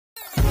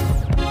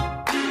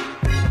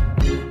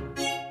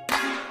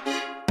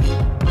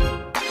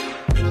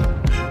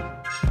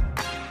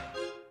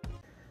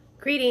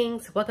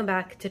Greetings, welcome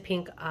back to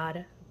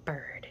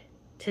PinkOddBird.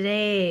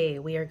 Today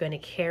we are going to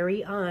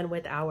carry on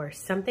with our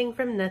Something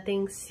from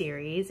Nothing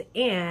series,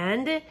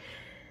 and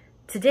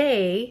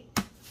today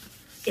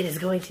it is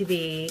going to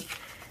be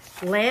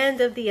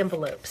Land of the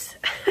Envelopes.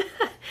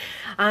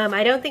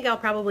 I don't think I'll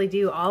probably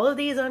do all of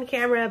these on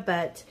camera,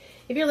 but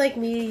if you're like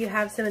me, you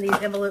have some of these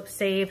envelopes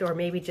saved, or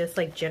maybe just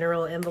like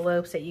general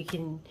envelopes that you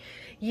can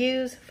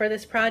use for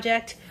this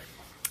project.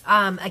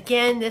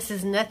 Again, this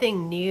is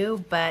nothing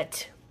new,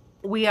 but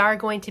we are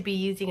going to be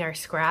using our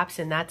scraps,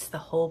 and that's the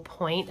whole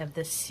point of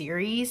this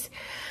series.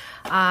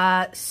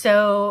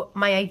 So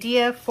my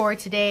idea for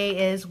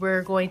today is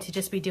we're going to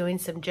just be doing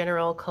some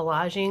general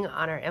collaging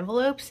on our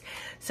envelopes.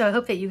 So I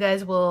hope that you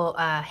guys will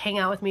hang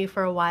out with me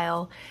for a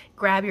while,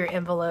 grab your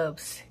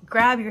envelopes,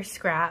 grab your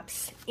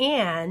scraps.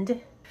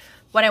 And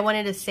what I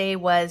wanted to say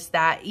was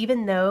that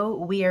even though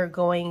we are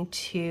going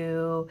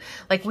to,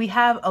 like, we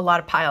have a lot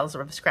of piles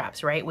of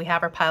scraps, right? We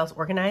have our piles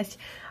organized.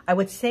 I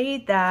would say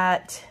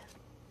that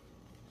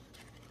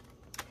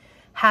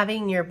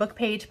having your book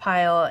page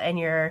pile and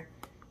your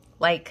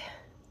like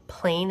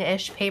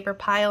plain-ish paper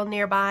pile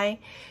nearby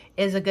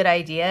is a good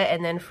idea.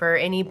 And then for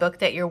any book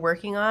that you're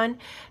working on,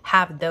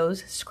 have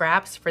those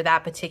scraps for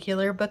that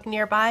particular book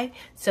nearby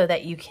so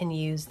that you can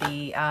use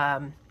the,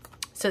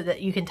 so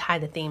that you can tie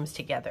the themes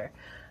together.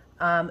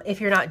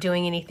 If you're not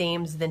doing any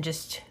themes, then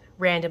just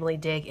randomly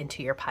dig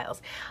into your piles.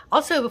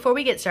 Also, before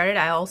we get started,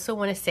 I also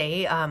want to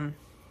say,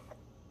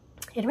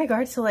 in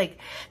regards to like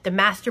the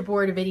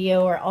masterboard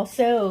video, or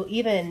also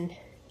even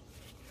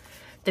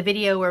the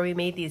video where we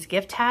made these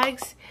gift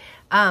tags,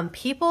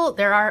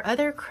 there are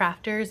other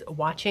crafters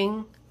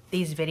watching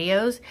these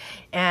videos,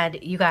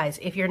 and you guys,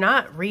 if you're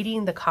not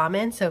reading the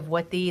comments of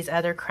what these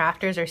other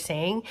crafters are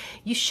saying,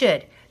 you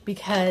should,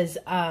 because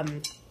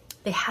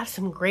they have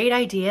some great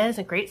ideas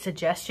and great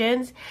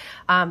suggestions,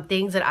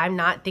 things that I'm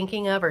not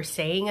thinking of or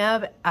saying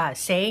at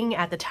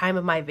the time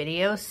of my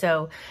video.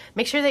 So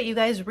make sure that you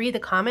guys read the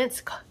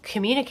comments,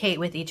 communicate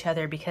with each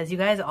other, because you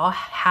guys all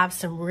have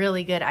some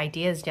really good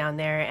ideas down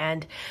there.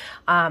 And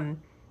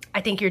I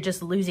think you're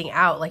just losing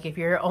out. Like, if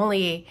you're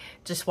only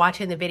just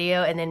watching the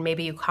video and then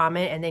maybe you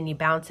comment and then you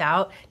bounce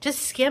out,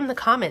 just skim the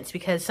comments,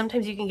 because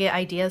sometimes you can get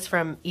ideas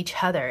from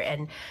each other.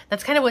 And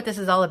that's kind of what this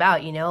is all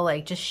about, you know,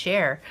 like just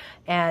share.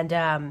 And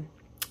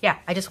yeah,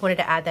 I just wanted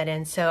to add that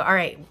in. So, all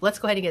right, let's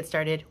go ahead and get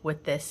started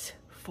with this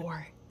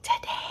for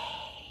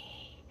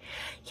today.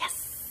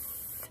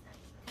 Yes.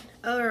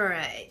 All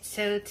right,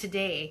 so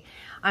today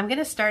I'm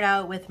gonna start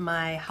out with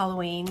my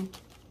Halloween,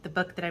 the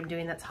book that I'm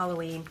doing that's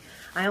Halloween.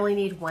 I only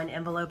need one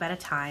envelope at a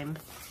time.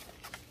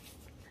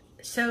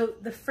 So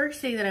the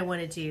first thing that I want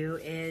to do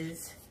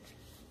is,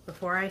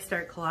 before I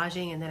start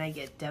collaging and then I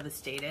get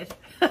devastated,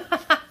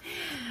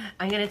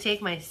 I'm going to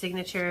take my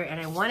signature, and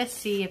I want to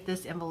see if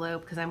this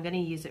envelope, because I'm going to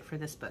use it for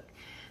this book.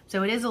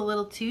 So it is a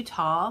little too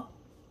tall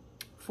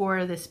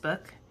for this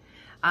book.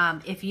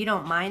 If you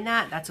don't mind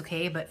that, that's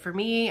okay. But for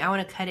me, I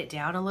want to cut it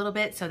down a little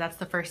bit. So that's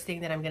the first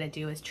thing that I'm going to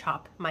do, is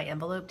chop my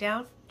envelope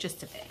down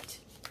just a bit.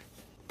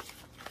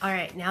 All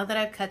right, now that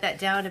I've cut that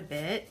down a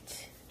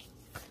bit,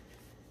 I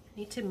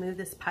need to move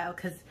this pile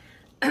because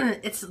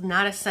it's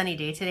not a sunny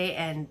day today,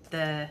 and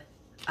the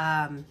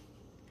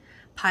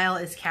pile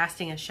is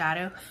casting a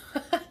shadow.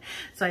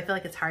 So I feel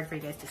like it's hard for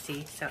you guys to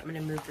see. So I'm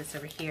gonna move this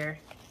over here,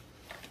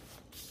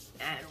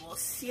 and we'll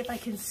see if I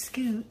can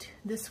scoot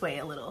this way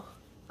a little.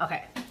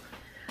 Okay.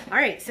 All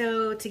right,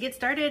 so to get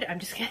started, I'm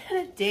just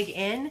gonna dig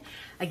in.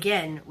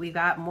 Again, we've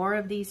got more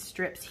of these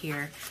strips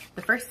here.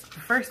 The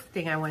first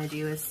thing I wanna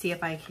do is see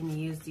if I can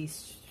use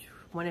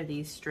one of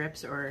these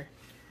strips or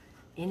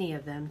any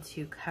of them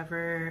to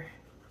cover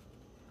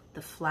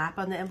the flap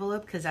on the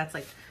envelope, because that's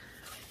like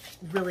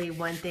really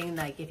one thing.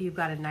 Like, if you've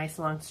got a nice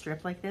long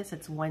strip like this,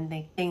 it's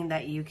one thing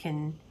that you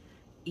can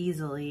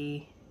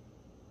easily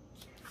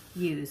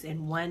use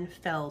in one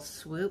fell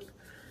swoop.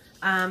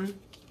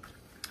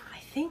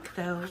 I think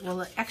though,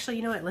 well, actually,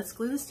 you know what? Let's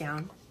glue this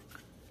down.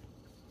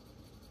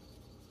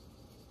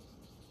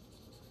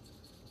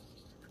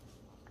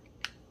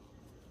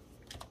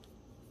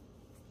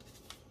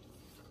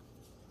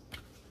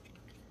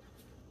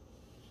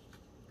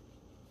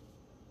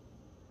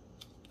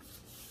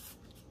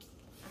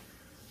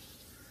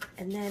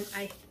 And then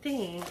I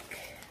think,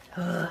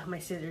 my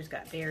scissors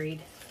got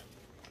buried.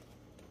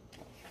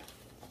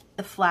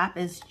 The flap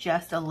is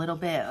just a little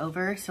bit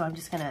over, so I'm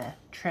just gonna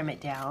trim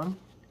it down.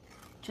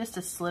 Just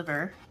a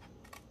sliver.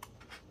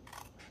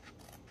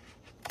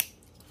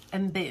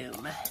 And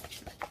boom.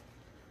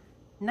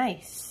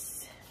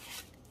 Nice.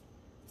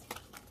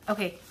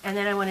 Okay, and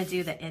then I wanna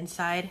do the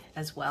inside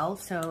as well,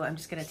 so I'm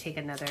just gonna take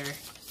another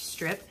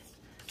strip.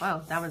 Wow,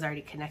 that one's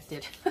already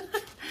connected.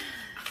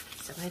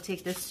 So I'm gonna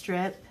take this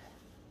strip,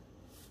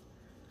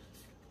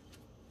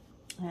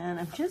 and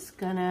I'm just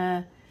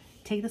gonna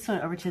take this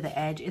one over to the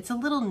edge. It's a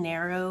little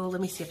narrow. Let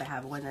me see if I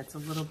have one that's a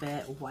little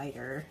bit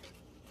wider.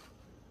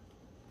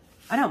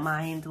 I don't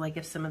mind, like,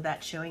 if some of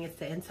that's showing. It's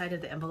the inside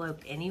of the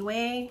envelope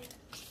anyway.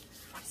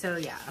 So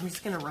yeah, I'm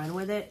just gonna run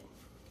with it.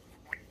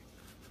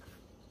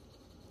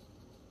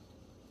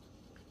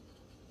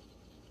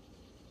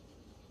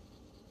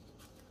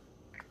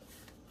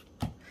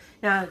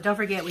 Now, don't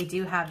forget, we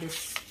do have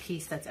this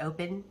piece that's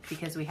open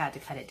because we had to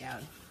cut it down.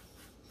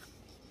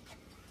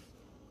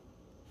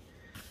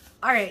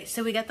 All right,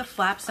 so we got the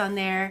flaps on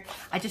there.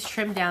 I just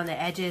trimmed down the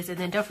edges, and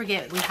then don't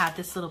forget we have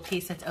this little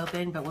piece that's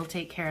open, but we'll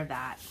take care of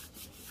that.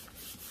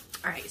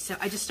 All right, so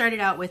I just started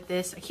out with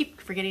this. I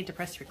keep forgetting to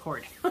press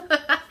record.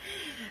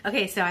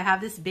 Okay, so I have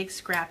this big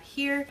scrap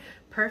here.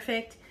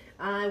 Perfect.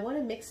 I want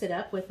to mix it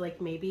up with like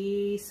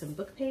maybe some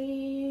book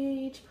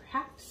page,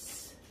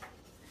 perhaps.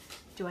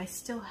 Do I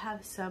still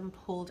have some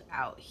pulled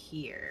out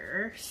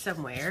here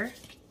somewhere?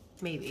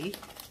 Maybe.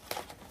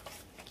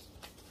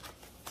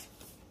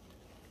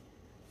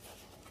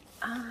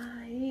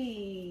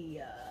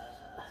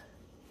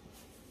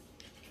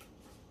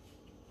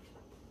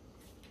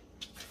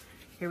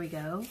 Here we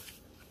go.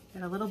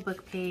 Got a little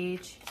book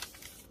page.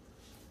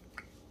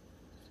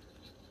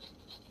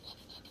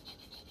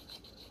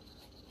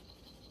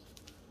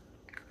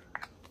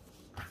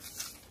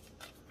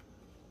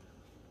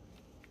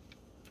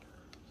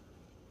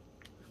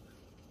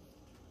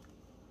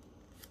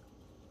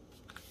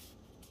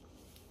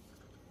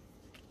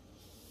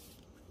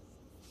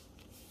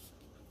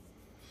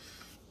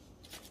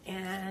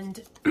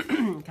 And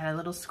got a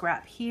little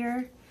scrap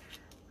here,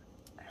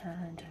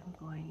 and I'm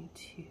going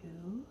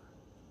to,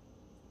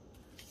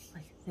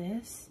 like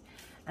this,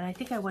 and I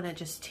think I want to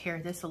just tear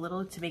this a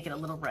little to make it a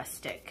little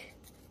rustic.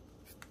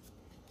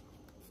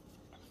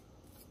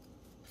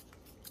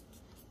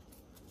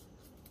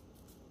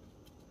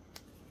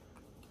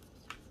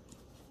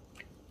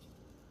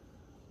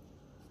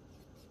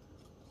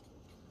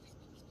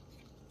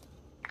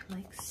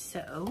 Like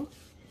so.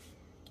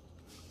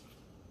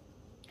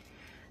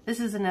 This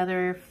is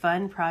another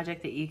fun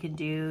project that you can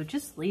do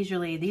just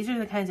leisurely. These are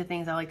the kinds of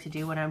things I like to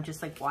do when I'm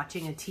just like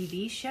watching a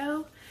TV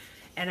show.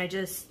 And I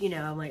just, you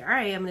know, I'm like, all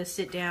right, I'm going to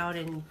sit down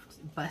and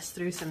bust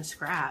through some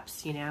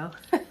scraps, you know.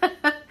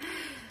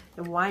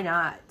 And why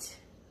not?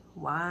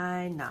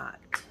 Why not?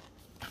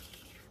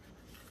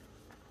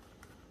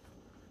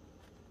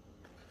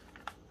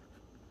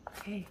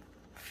 Okay,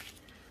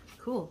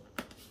 cool.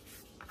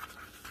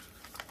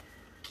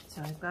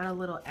 So I've got a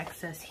little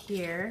excess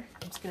here.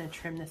 I'm just going to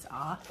trim this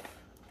off.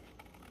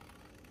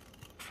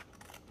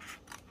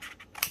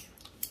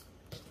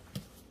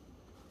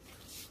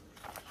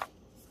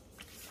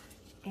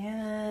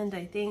 And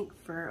I think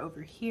for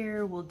over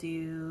here, we'll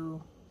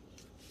do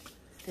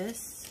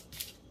this.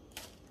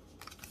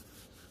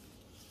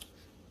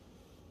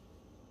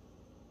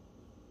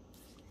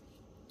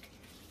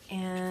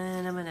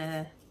 And I'm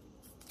gonna,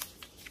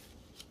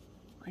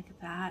 like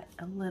that,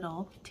 a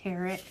little,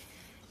 tear it.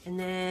 And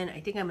then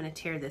I think I'm gonna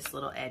tear this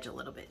little edge a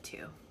little bit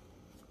too.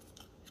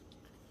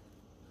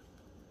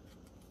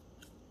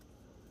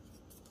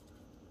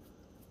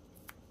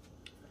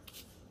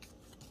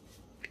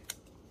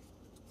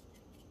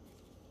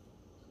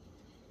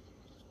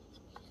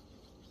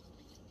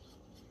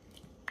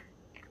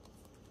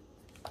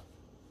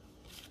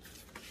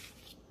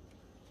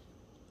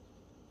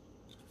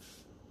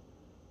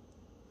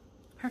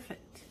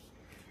 Perfect.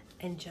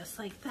 And just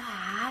like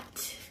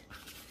that,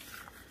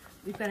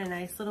 we've got a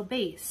nice little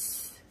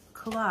base,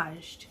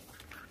 collaged.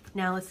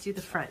 Now let's do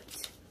the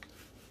front.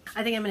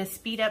 I think I'm gonna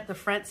speed up the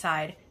front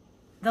side.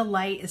 The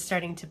light is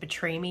starting to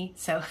betray me,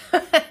 so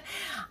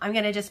I'm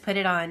gonna just put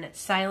it on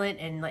silent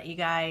and let you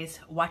guys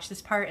watch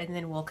this part, and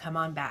then we'll come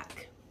on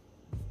back.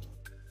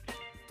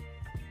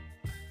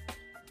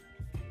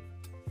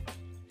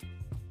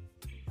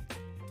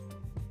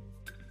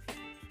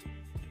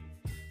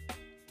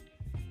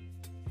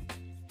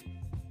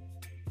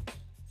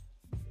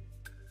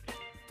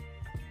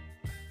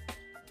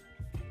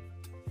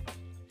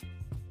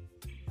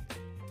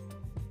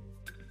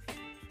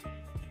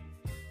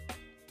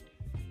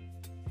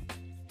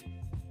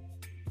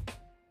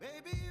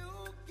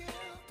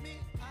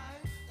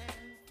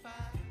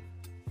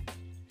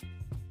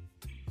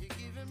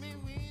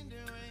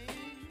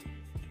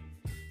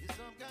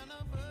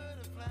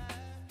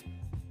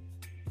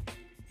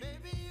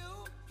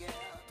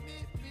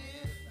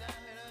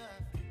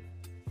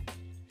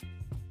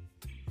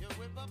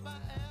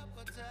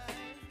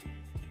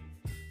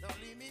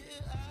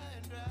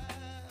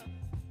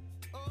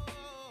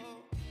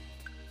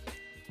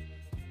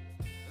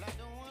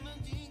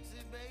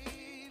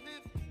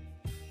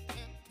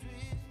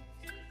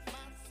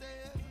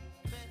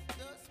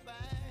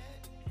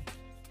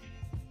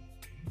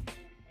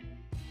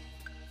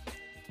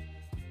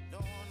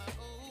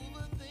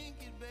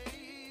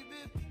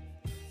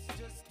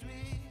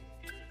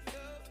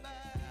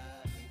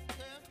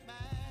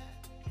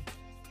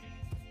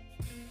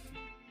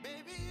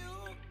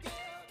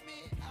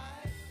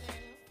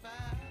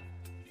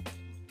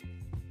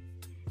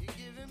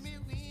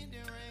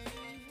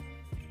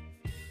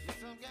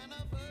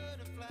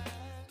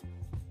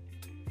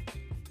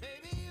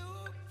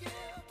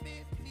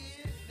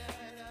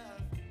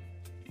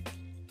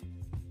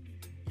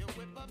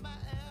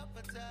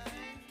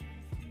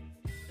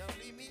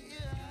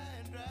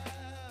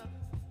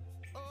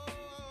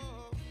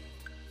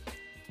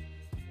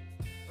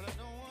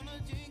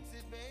 Jinx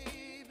it,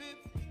 baby.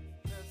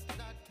 Let's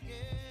not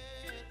get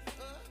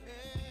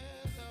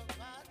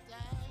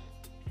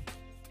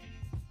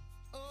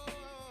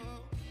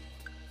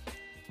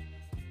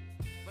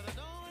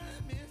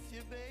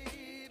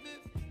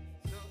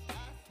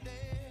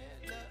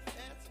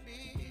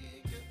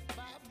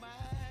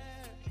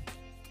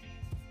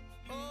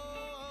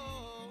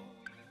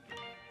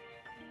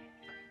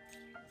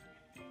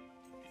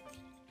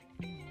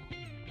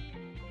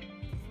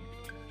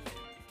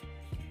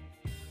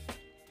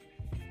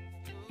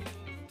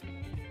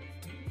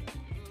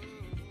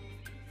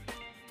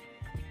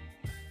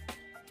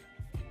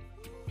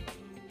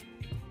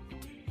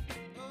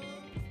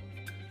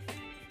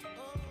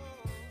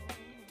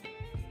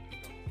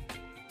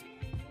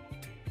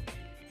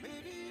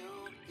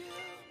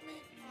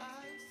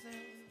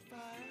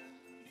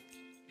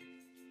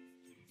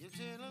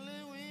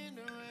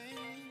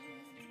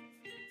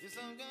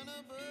some kind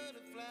of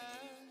butterfly.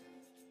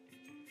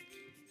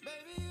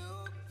 Baby,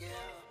 you give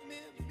me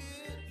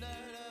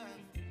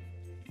midnight.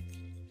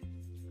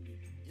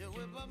 You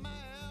whip up my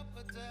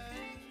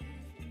appetite.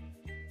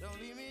 Don't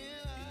leave me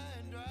here high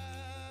and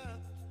dry.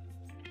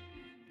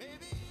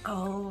 Baby.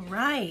 All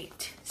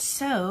right,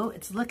 so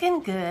it's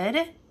looking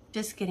good.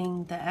 Just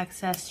getting the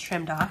excess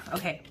trimmed off.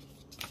 Okay.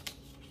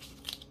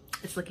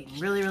 It's looking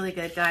really, really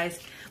good,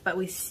 guys, but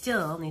we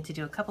still need to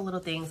do a couple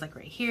little things. Like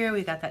right here,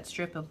 we got that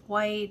strip of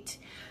white.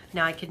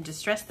 Now I can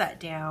distress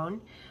that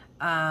down.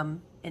 And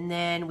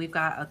then we've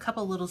got a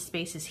couple little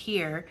spaces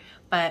here,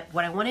 but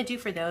what I want to do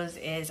for those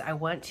is I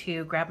want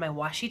to grab my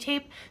washi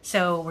tape.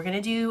 So we're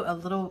going to do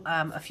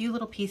a few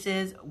little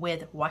pieces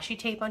with washi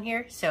tape on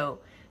here. So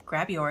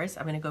grab yours.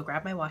 I'm going to go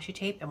grab my washi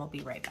tape and we'll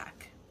be right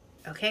back.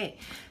 Okay,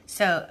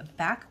 so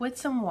back with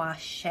some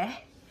washi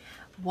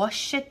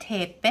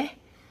tape.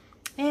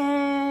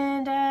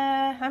 And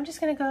I'm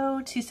just gonna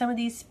go to some of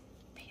these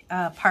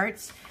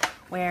parts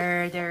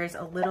where there's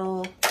a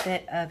little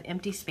bit of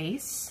empty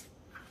space,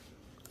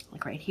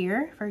 like right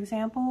here, for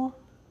example.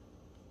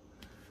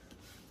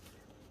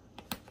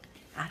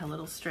 Add a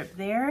little strip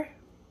there.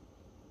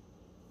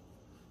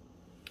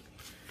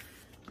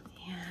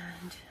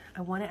 And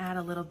I want to add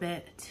a little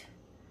bit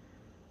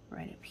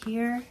right up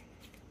here,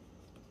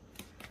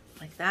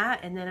 like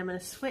that. And then I'm going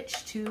to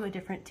switch to a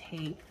different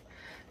tape.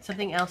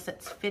 Something else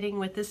that's fitting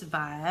with this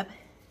vibe.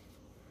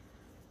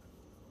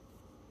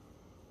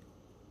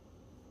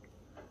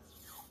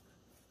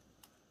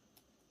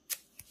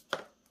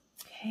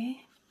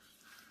 Okay,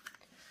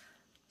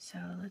 so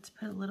let's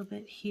put a little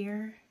bit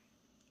here.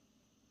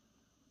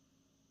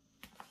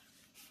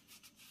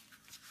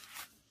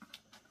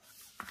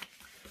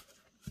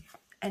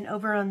 And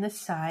over on this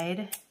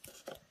side,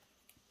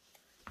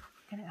 I'm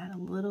gonna add a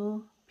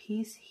little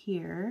piece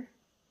here.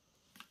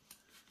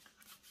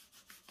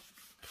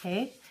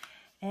 Okay,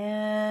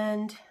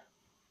 and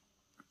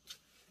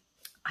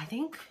I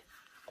think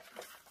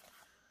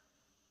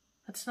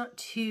that's not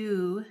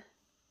too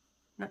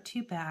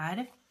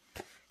bad,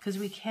 because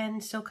we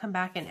can still come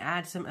back and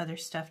add some other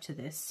stuff to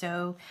this.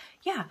 So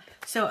yeah,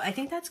 so I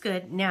think that's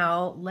good.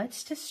 Now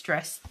let's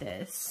distress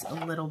this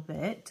a little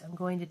bit. I'm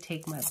going to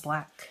take my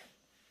black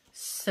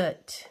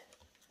soot.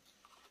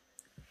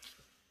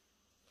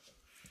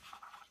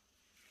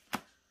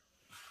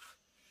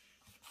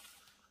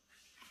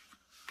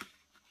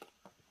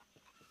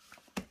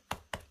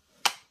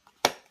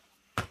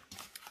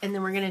 And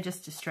then we're going to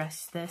just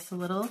distress this a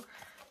little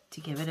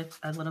to give it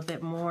a little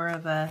bit more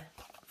of a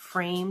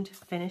framed,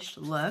 finished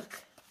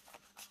look.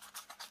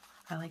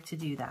 I like to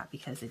do that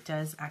because it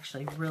does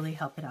actually really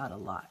help it out a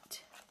lot.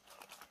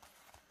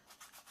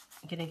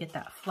 I'm going to get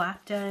that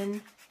flap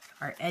done,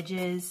 our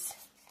edges.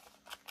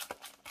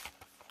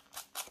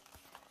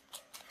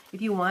 If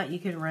you want, you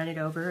can run it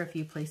over a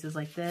few places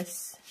like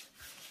this.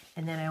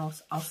 And then I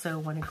also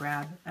want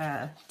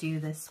to do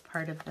this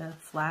part of the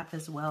flap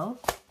as well.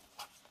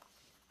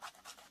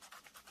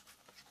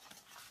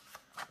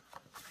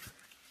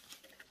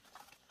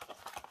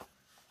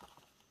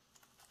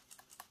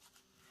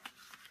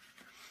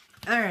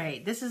 All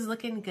right, this is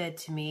looking good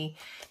to me.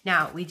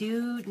 Now, we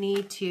do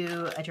need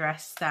to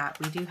address that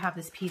we do have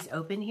this piece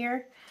open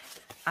here.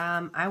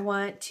 I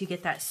want to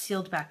get that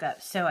sealed back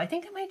up. So I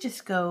think I might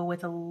just go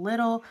with a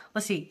little,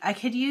 let's see, I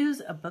could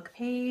use a book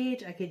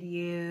page, I could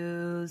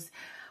use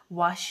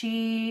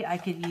washi, I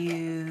could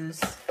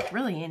use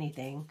really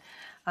anything.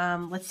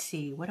 Let's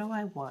see, what do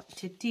I want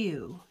to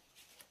do?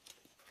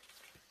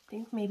 I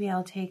think maybe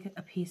I'll take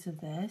a piece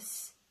of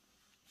this.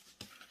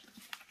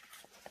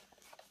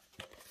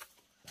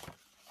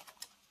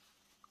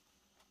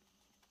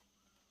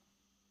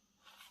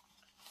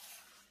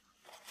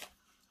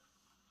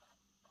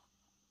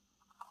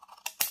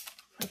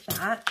 Like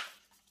that.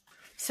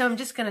 So I'm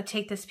just going to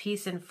take this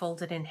piece and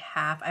fold it in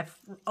half. I've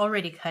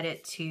already cut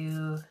it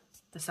to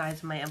the size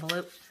of my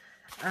envelope.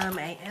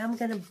 I am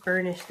going to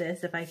burnish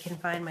this if I can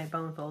find my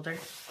bone folder.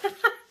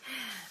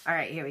 All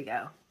right, here we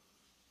go.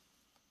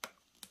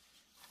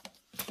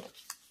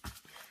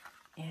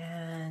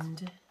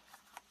 And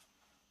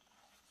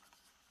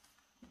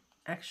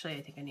actually,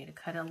 I think I need to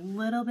cut a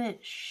little bit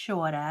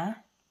shorter.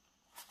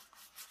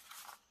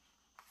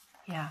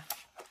 Yeah,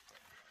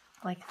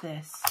 like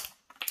this.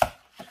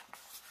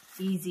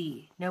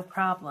 Easy, no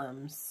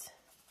problems.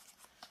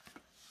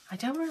 I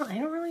don't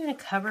really want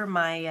to cover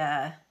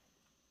my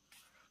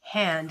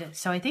hand,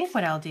 so I think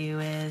what I'll do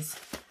is,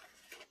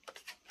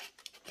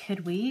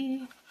 could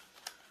we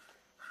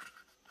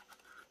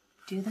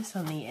do this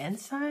on the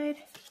inside?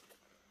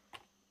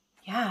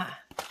 Yeah.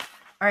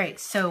 All right,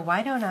 so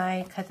why don't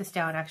I cut this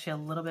down actually a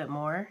little bit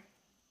more?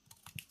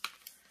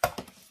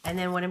 And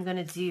then what I'm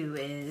going to do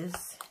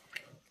is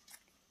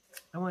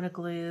I want to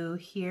glue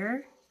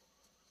here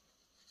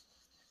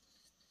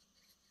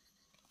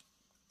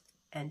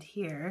and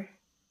here.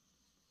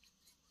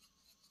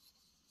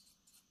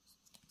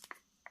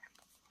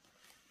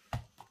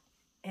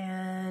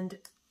 And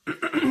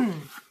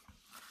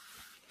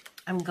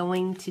I'm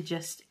going to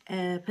just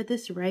put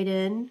this right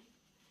in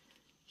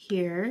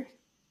here.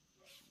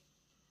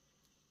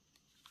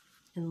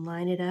 and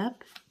line it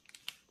up.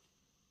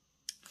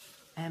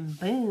 And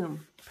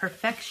boom,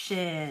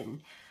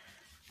 perfection.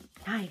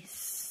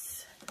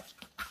 Nice.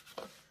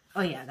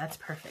 Oh yeah, that's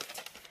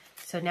perfect.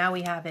 So now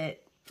we have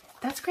it.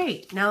 That's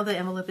great. Now the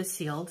envelope is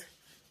sealed.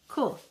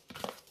 Cool.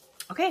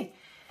 Okay,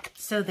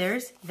 so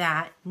there's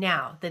that.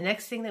 Now, the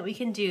next thing that we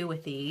can do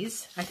with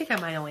these, I think I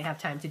might only have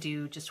time to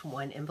do just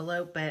one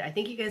envelope, but I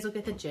think you guys will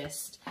get the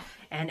gist.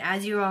 And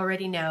as you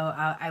already know,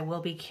 I will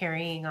be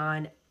carrying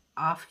on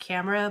off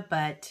camera,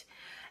 but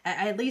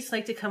I at least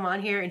like to come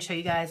on here and show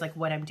you guys like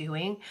what I'm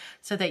doing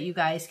so that you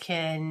guys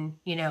can,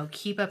 you know,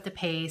 keep up the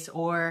pace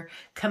or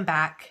come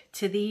back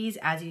to these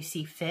as you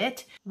see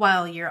fit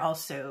while you're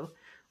also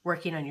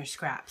working on your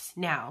scraps.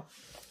 Now,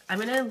 I'm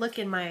gonna look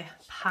in my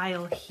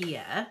pile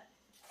here,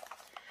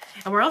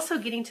 and we're also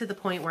getting to the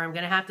point where I'm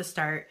gonna have to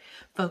start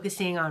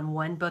focusing on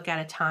one book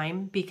at a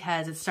time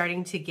because it's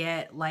starting to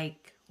get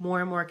like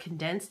more and more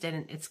condensed,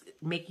 and it's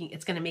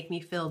gonna make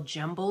me feel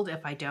jumbled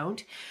if I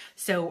don't.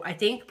 So I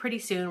think pretty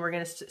soon we're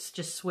gonna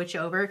just switch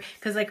over,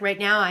 because like right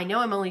now I know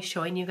I'm only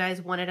showing you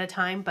guys one at a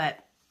time,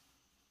 but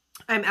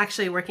I'm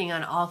actually working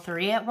on all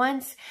three at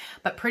once.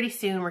 But pretty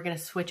soon we're gonna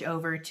switch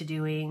over to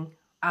doing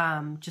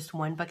just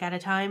one book at a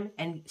time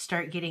and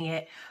start getting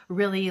it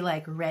really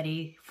like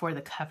ready for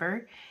the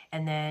cover,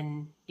 and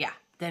then yeah,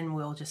 then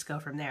we'll just go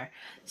from there.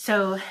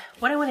 So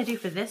what I want to do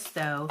for this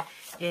though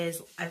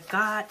is I've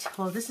got,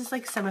 well, this is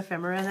like some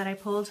ephemera that I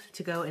pulled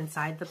to go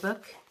inside the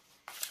book,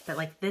 but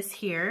like this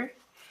here,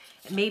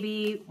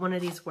 maybe one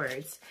of these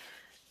words.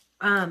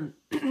 So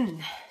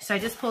I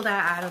just pulled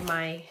that out of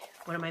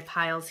one of my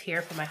piles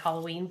here for my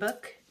Halloween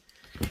book.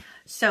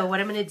 So what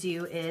I'm going to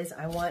do is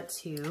I want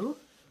to,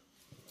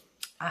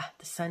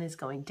 the sun is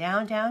going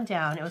down, down,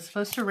 down. It was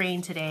supposed to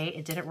rain today.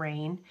 It didn't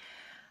rain,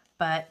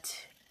 but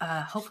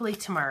hopefully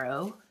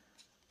tomorrow.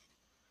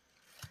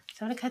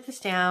 So I'm gonna cut this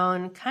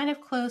down kind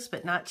of close,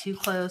 but not too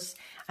close.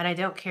 And I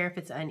don't care if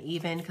it's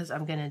uneven because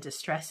I'm gonna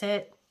distress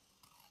it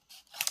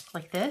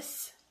like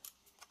this.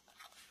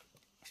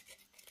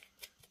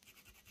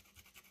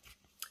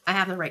 I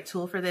have the right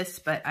tool for this,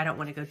 but I don't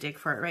want to go dig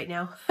for it right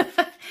now.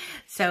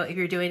 So if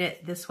you're doing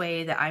it this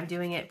way that I'm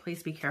doing it,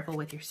 please be careful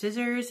with your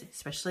scissors,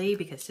 especially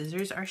because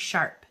scissors are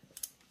sharp.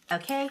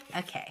 Okay,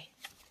 okay.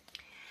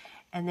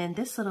 And then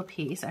this little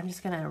piece, I'm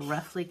just gonna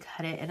roughly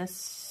cut it in a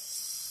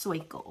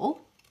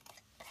circle.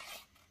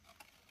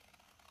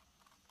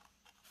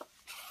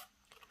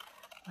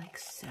 Like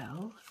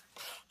so.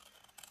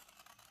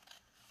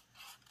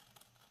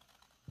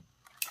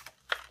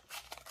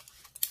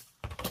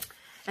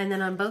 And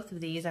then on both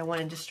of these, I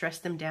want to distress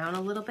them down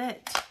a little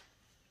bit.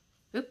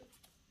 Oop,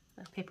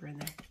 there's paper in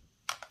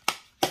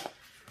there.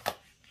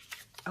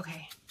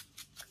 Okay,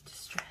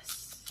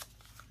 distress.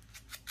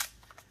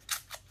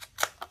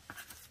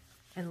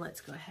 And let's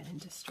go ahead and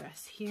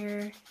distress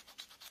here.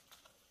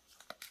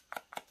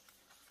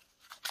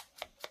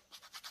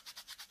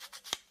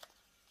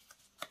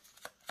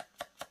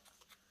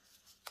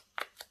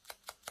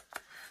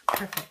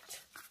 Perfect.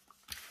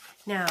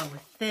 Now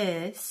with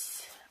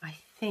this, I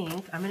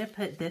think I'm going to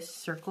put this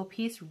circle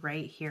piece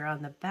right here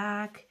on the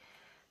back,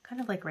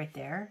 kind of like right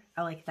there.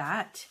 I like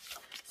that.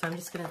 So I'm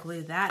just going to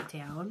glue that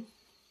down.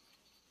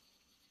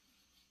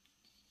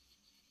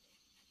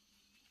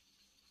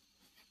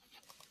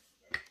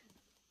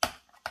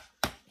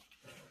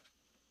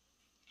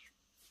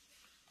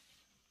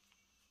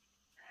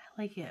 I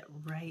like it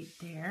right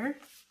there.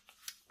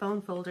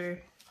 Bone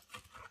folder.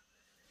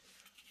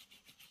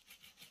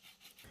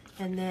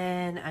 And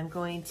then I'm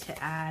going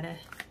to add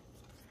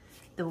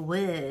the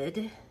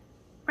wood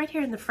right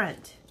here in the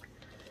front.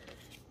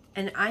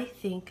 And I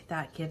think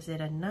that gives it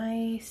a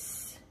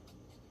nice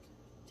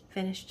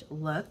finished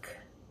look.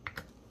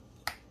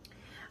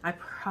 I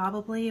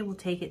probably will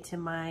take it to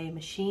my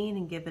machine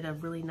and give it a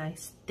really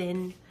nice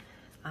thin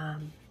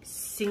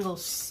single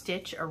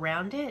stitch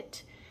around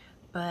it.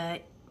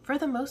 But for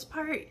the most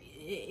part,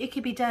 it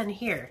could be done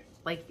here.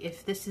 Like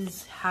if this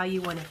is how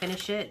you want to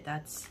finish it,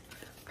 that's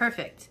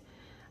perfect.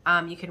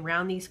 You can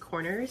round these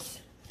corners.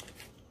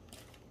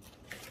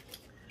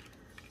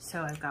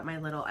 So I've got my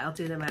little, I'll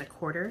do them at a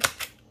quarter.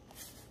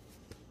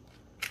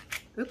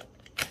 Oop.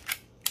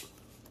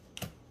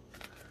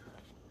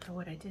 Oh,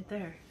 what I did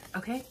there.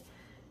 Okay,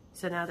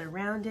 so now they're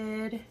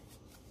rounded.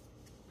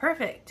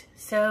 Perfect.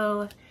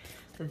 So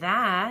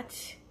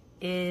that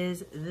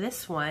is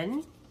this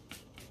one.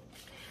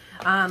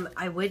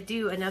 I would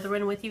do another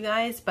one with you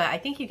guys, but I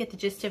think you get the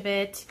gist of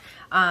it.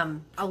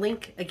 I'll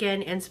link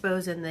again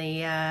Inspo's in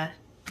the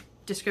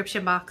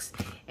description box,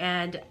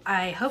 and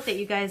I hope that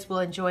you guys will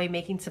enjoy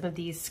making some of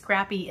these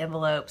scrappy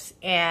envelopes.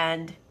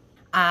 And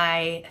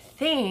I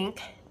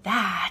think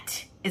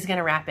that is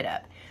gonna wrap it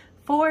up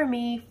for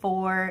me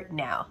for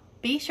now.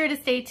 Be sure to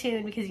stay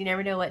tuned because you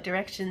never know what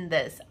direction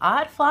this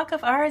odd flock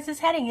of ours is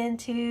heading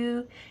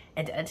into.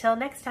 And until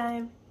next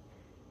time,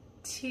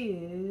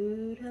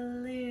 toodaloo.